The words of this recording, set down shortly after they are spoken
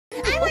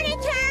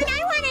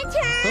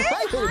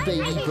there,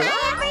 baby Bop.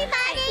 Hi,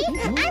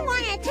 everybody. I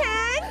want a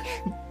turn.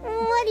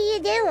 What are you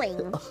doing?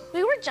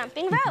 We were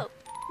jumping rope.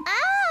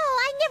 Oh,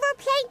 I never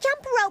played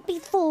jump rope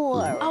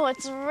before. Oh,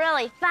 it's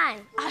really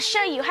fun. I'll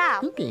show you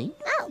how. Okay.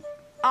 Oh.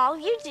 All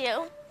you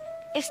do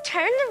is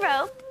turn the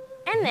rope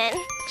and then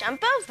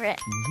jump over it.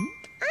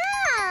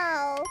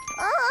 Oh,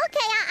 okay,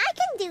 I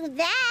can do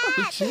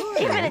that. Sure.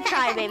 Give it a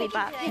try, baby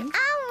Bop.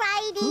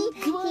 Alrighty,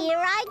 here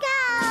I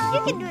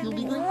go. You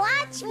can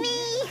watch me.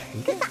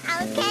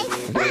 Okay.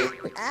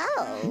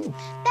 Oh.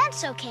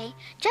 That's okay.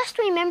 Just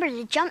remember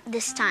to jump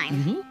this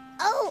time.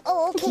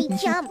 Oh, okay,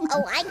 jump.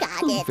 Oh, I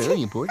got it.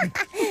 Very important.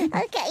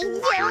 Okay,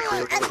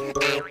 jump.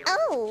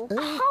 Oh.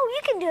 Oh,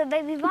 you can do it,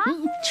 baby Bop.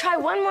 Try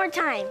one more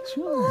time.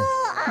 Sure. Well,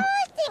 I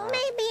think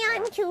maybe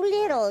I'm too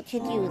little to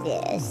do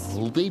this.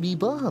 Oh, baby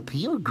Bop,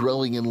 you're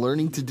growing and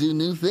learning to do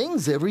new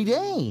things every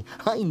day.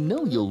 I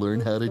know you'll learn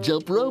how to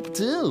jump rope,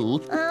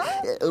 too.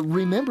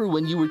 Remember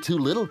when you were too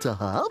little to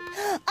hop?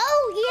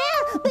 Oh,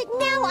 yeah, but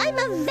now I'm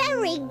a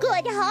very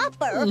good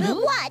hopper.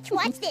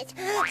 Watch this.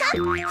 Hop,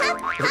 hop,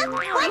 hop.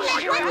 One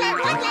leg, one leg,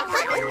 one leg. Hop, hop.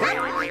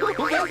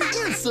 That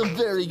is some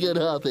very good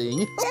hopping.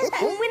 When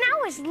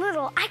I was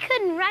little, I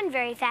couldn't run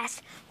very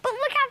fast. But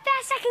look how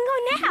fast I can go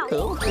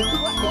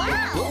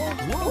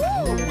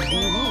Wow.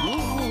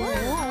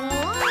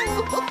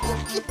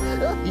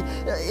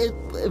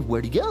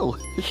 Where'd he go?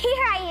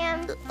 Here I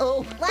am.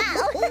 Oh,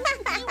 Wow.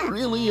 you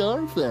really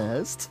are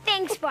fast.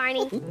 Thanks,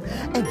 Barney.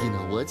 And you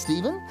know what,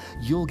 Steven?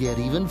 You'll get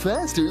even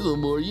faster the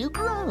more you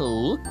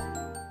grow.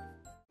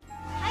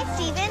 Hi,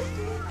 Steven.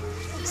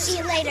 See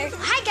you later.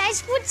 Hi,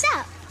 guys. What's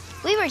up?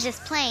 We were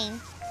just playing.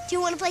 Do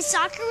you want to play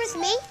soccer with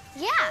me?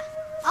 Yeah.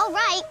 All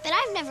right, but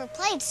I've never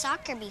played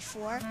soccer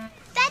before.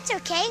 That's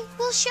okay.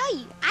 We'll show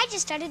you. I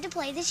just started to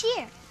play this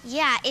year.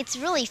 Yeah, it's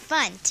really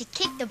fun to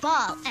kick the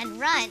ball and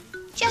run.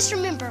 Just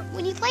remember,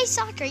 when you play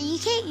soccer, you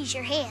can't use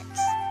your hands.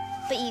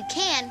 But you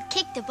can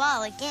kick the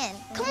ball again.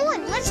 Come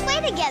on, let's play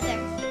together.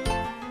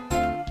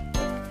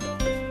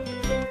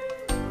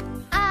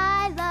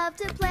 I love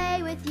to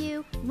play with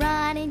you,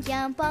 run and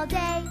jump all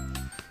day.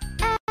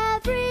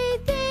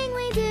 Everything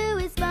we do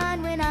is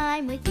fun when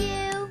I'm with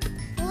you.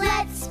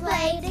 Let's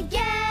play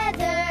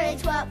together,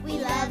 it's what we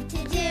love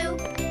to do.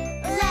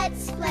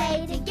 Let's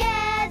play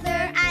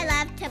together, I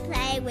love to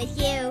play with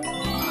you.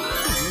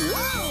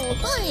 Wow!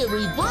 Hi,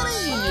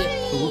 everybody!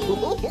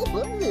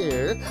 Hi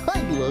there!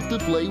 I'd love to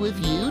play with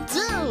you,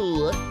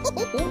 too!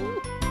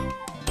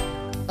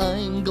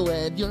 I'm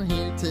glad you're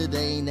here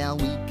today. Now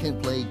we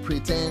can play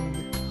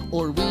pretend.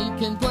 Or we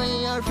can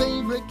play our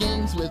favorite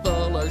games with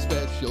all our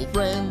special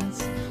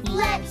friends.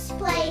 Let's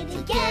play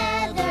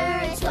together,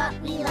 it's what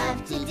we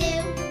love to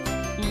do.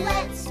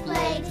 Let's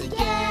play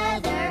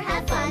together,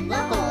 have fun the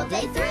whole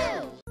day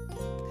through.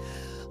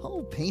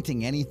 Oh,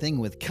 painting anything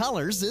with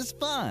colors is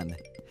fun.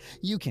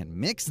 You can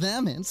mix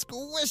them and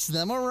squish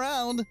them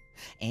around.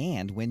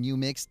 And when you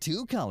mix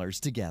two colors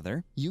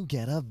together, you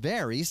get a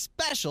very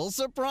special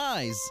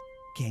surprise.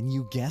 Can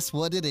you guess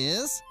what it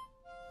is?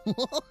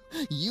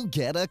 You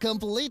get a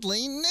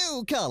completely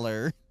new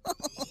color.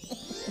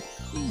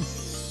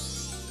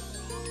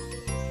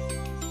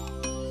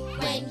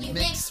 When you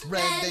mix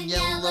red and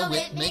yellow,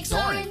 it makes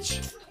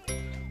orange.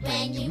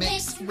 When you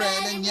mix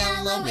red and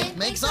yellow, it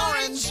makes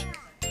orange.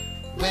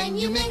 When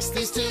you mix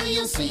these two,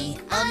 you'll see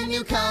a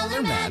new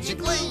color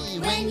magically.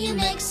 When you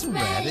mix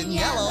red and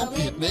yellow,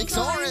 it makes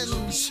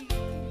orange.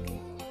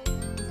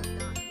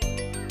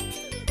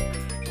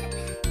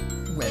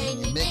 When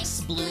you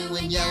mix blue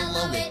and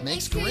yellow, it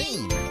makes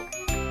green.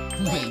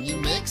 When you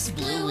mix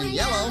blue and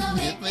yellow,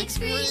 it makes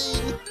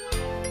green.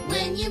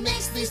 When you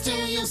mix these two,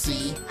 you'll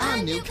see a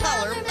new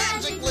color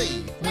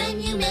magically. When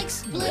you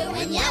mix blue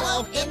and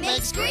yellow, it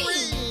makes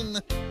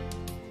green.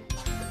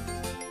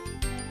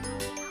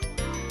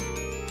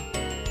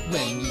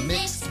 When you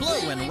mix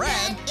blue and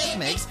red, it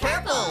makes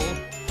purple.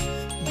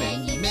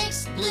 When you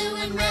mix blue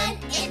and red,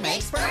 it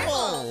makes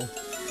purple.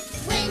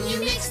 When you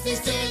mix these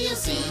two, you'll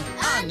see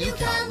a new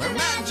color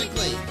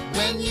magically.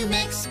 When you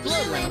mix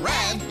blue and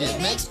red,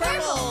 it makes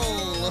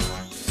purple.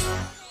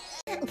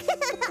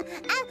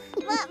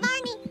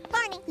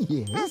 Barney.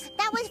 Yes?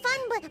 That was fun,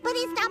 but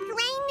it stopped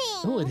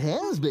raining. Oh, it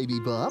has, baby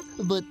Bop.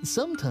 But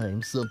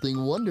sometimes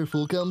something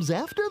wonderful comes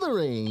after the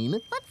rain.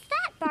 What's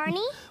that,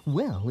 Barney?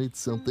 Well, it's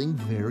something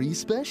very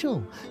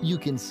special. You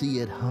can see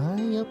it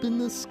high up in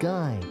the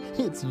sky.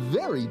 It's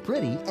very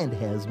pretty and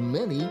has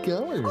many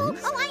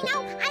colors. Oh, I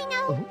know.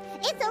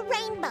 It's a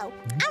rainbow.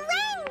 A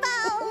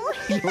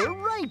rainbow! You're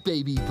right,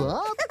 baby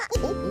Bop.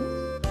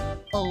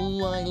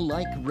 Oh, I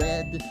like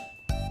red.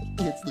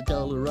 It's the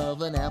color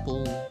of an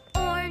apple.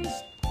 Orange,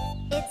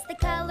 it's the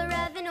color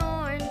of an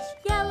orange.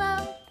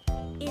 Yellow,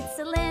 it's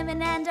a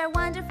lemon and our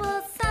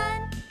wonderful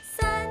sun.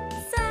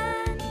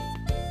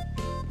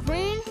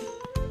 Green,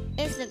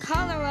 it's the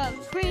color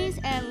of trees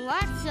and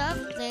lots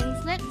of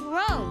things that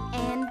grow.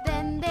 And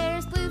then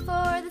there's blue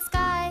for the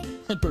sky.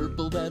 And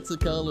purple, that's a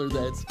color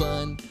that's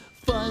fun.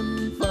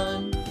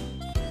 Fun.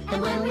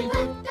 And when we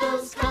put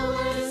those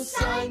colors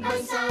side by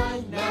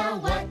side, now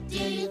what do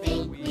you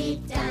think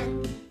we've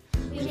done?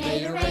 We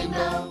made a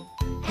rainbow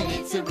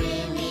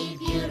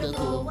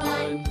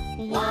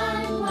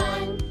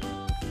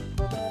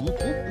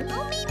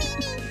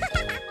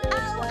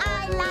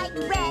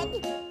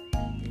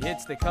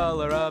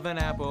color of an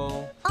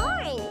apple?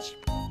 Orange.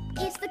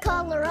 It's the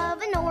color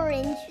of an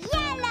orange.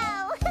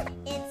 Yellow.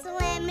 It's a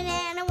lemon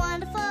and a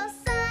wonderful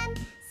sun,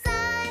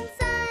 sun,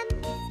 sun.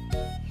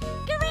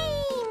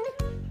 Green.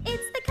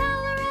 It's the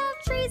color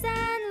of trees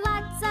and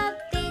lots of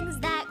things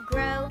that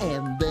grow.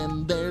 And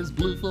then there's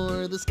blue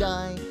for the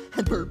sky,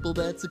 and purple,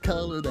 that's a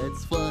color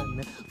that's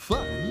fun.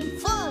 Fun,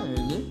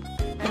 fun!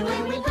 And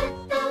when we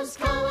put those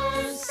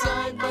colors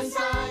side by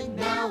side,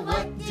 now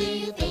what do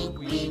you think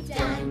we've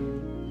done?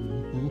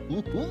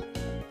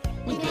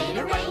 We made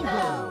a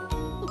rainbow.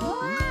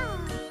 Wow.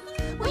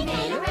 We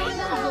made a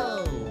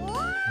rainbow.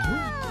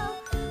 Wow.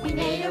 We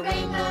made a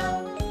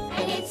rainbow,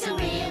 and it's a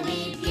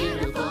really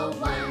beautiful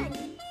one.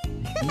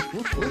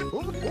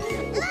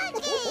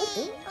 Lucky.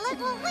 Look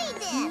what we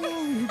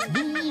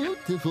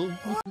did. Beautiful.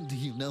 Do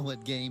you know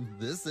what game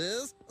this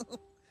is?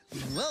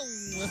 Whoa!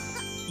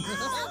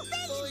 Oh,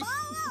 baseball,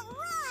 all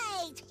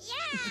right.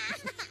 Yeah.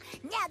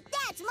 Now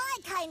that's my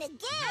kind of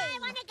game. I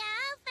want to go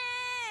first.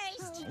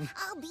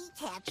 I'll be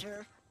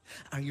catcher.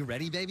 Are you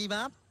ready, Baby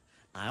Bop?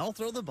 I'll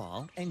throw the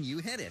ball and you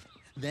hit it.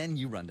 Then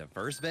you run to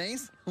first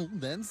base,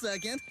 then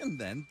second, and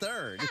then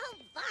third. Oh,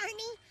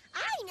 Barney,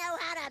 I know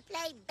how to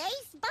play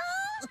baseball.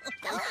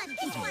 Come on,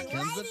 this one Here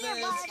comes right the here,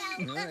 face.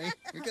 Bardo. All right,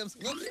 here comes.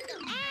 And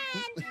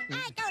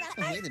I go to first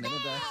Wait a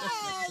minute,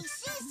 Hey,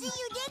 Sissy,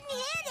 you didn't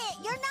hit it.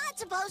 You're not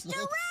supposed to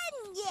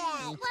run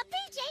yet. Well,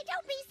 PJ,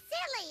 don't be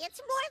silly.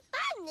 It's more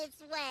fun this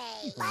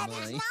way. But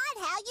it's not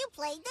how you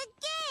play the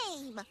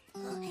game.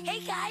 Hey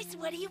guys,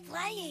 what are you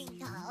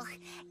playing? Oh,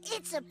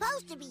 it's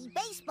supposed to be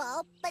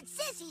baseball, but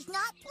Sissy's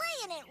not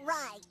playing it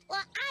right.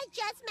 Well, I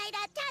just made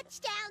a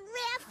touchdown,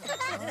 Riff.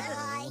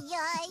 Ay,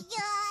 ay,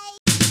 ay.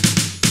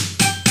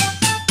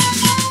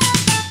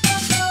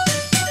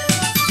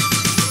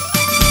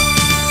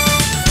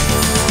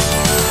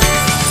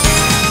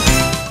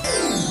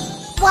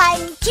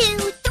 1, 2,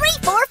 3,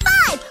 4,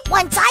 5.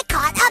 Once I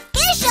caught a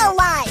fish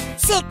alive.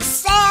 6,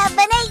 7,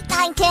 8,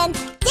 9, 10.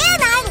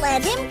 Then I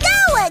let him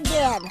go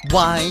again.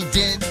 Why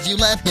did you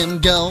let him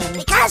go?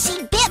 Because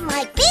he bit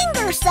my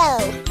finger so.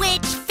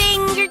 Which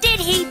finger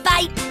did he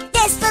bite?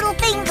 This little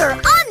finger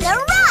on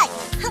the right.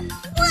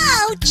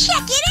 Whoa,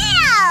 check it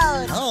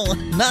out. Oh,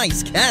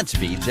 nice catch,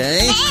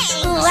 BJ.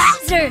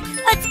 Wowzer!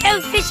 Let's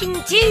go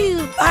fishing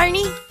too,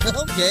 Barney.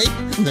 Okay,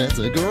 that's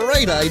a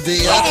great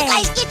idea. Yeah, you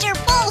guys get your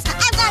bowls.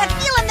 I've got a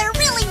feeling they're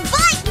really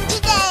biting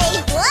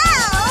today.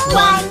 Whoa.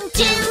 1,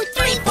 2,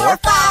 3, 4,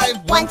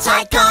 5. Once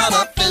I caught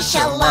a fish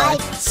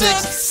alive.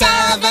 6,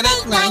 7,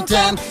 8, 9,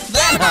 10.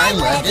 Then I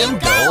let him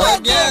go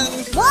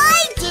again.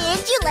 Why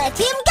did you let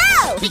him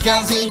go?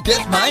 Because he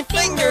bit my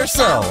finger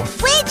so.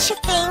 Which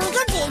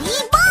finger did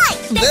he bite?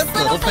 This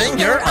little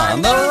finger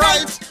on the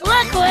right.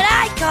 Look what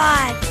I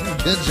caught.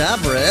 Good job,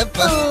 Riff.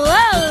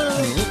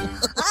 Whoa!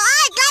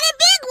 I got a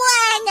big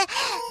one.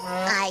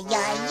 Ay,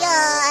 ay,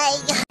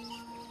 ay.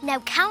 Now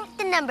count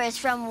the numbers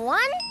from 1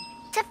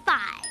 to 5.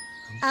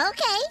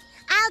 Okay,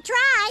 I'll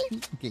try.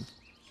 Okay.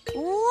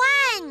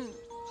 1,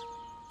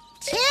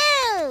 2,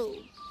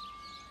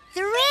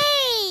 3,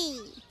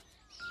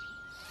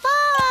 4,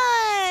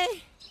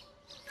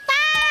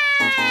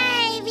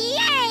 5.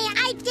 Yay!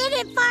 I did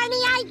it,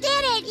 Barney. I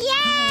did it. Yay!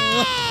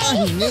 I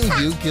knew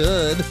you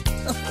could.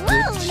 Woo,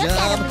 Good look at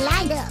job. him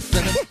lined up.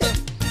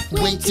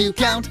 Wait to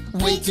count,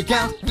 wait to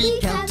count. We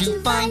count to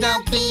find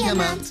out the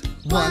amount.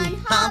 1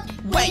 hop,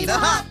 wait a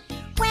hop.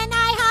 When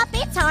I hop,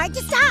 it's hard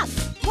to stop.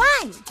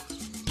 1.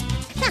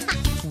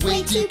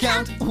 Wait to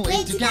count,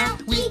 wait to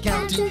count. We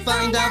count to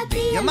find out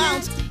the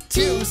amount.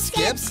 2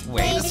 skips,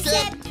 wait a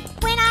skip.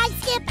 When I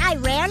skip, I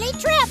rarely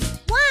trip.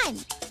 1,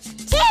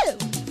 2.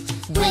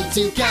 Wait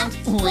to count,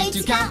 wait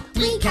to count.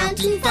 We count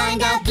to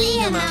find out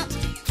the amount.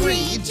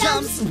 3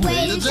 jumps,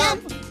 wait a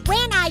jump.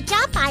 When I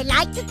jump, I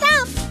like to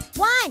thump.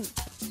 1,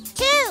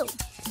 2,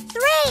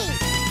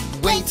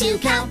 3. Wait to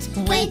count,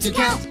 wait to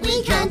count.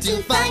 We count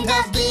to find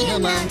out the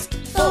amount.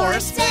 4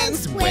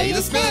 spins, wait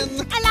a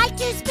spin. I like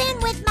to spin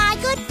with my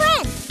good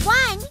friend.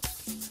 1,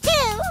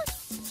 2,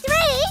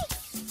 3,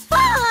 4.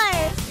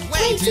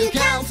 Wait to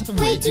count,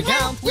 wait to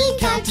count. We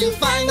count to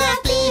find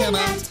out the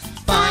amount.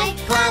 5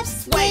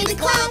 claps, wait a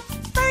clap.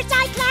 First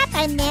I clap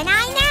and then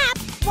I nap.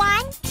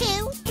 1,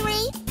 2,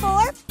 3,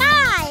 4,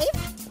 5.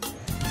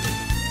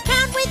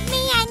 Count with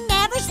me and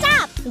never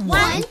stop.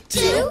 1,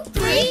 2,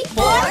 3,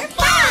 4,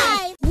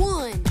 5.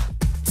 1,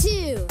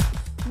 2,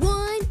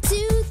 1,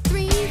 2,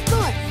 3,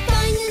 4.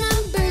 Find the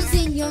numbers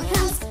in your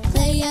house.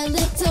 Play a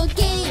little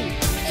game.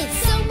 It's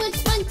so much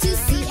fun to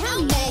see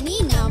how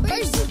many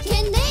numbers you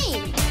can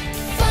name.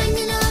 Find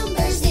the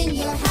numbers in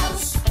your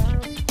house.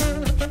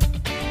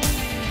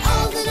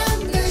 All the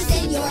numbers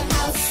in your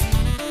house.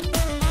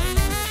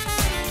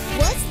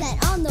 What's that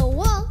on the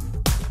wall?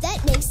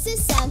 That makes a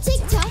sound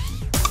tick-tock.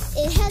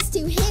 It has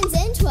 2 hands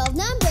and 12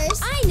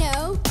 numbers. I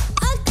know,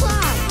 a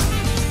clock.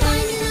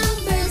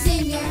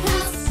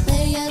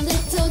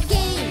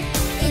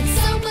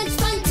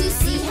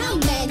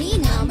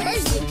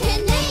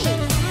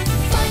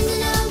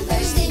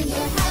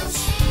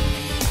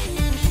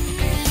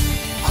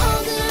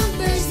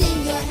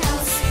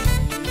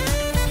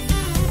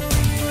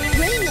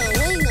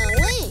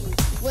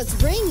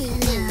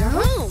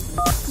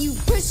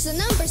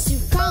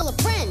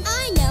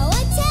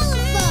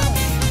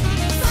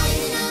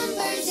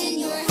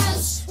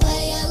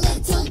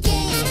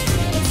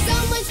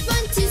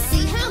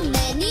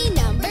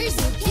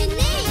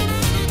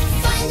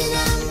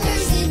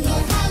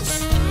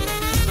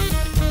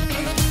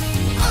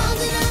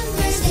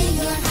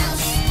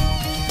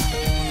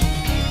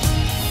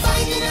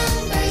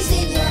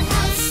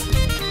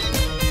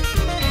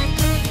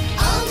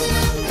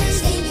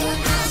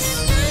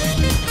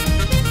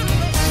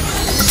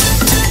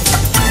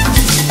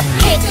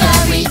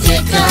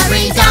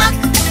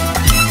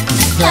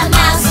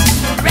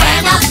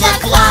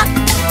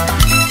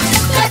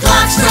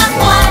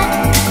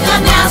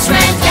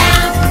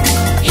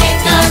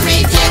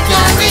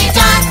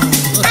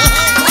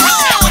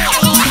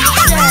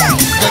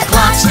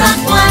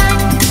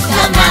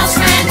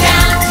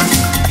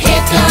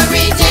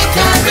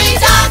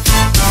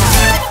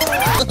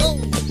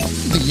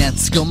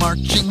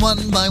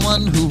 one by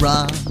one,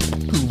 hurrah,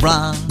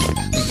 hurrah.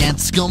 The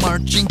ants go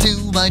marching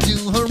 2 by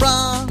 2,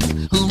 hurrah,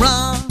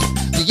 hurrah.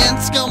 The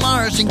ants go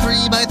marching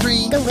 3 by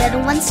 3. The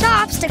little one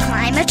stops to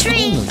climb a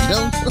tree.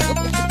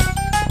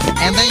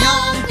 And they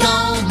all go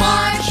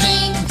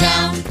marching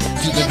down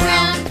to the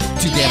ground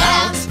to get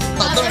out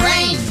of the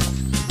rain.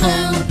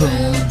 Boom,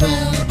 boom,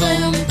 boom,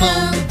 boom,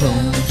 boom,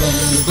 boom,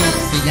 boom, boom.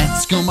 The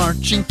ants go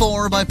marching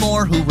 4 by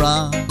 4,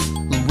 hurrah,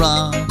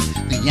 hurrah.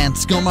 The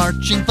ants go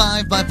marching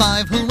 5 by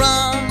 5,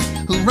 hurrah,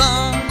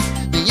 hurrah.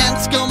 The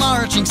ants go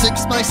marching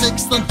 6 by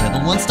 6. The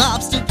little one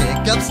stops to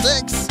pick up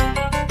sticks.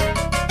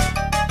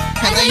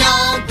 And they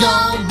all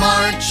go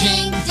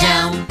marching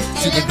down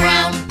to the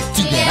ground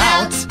to get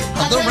out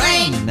of the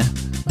rain.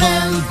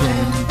 Boom,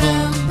 boom,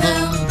 boom,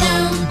 boom,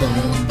 boom,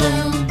 boom,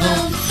 boom,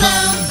 boom,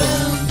 boom,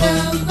 boom,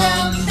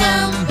 boom,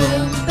 boom,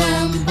 boom,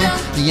 boom, boom.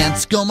 The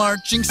ants go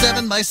marching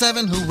 7 by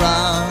 7,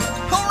 hurrah,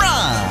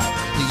 hurrah.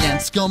 The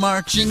ants go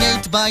marching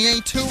 8 by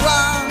 8,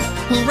 hurrah,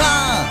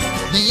 hurrah.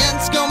 The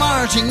ants go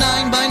marching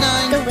 9 by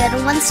 9. The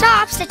little one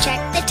stops to check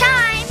the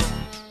time.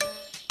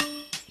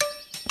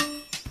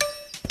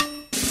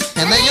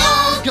 And they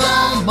all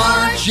go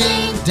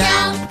marching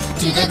down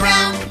to the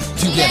ground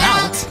to get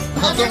out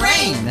of the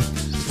rain.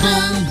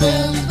 Boom,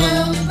 boom,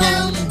 boom,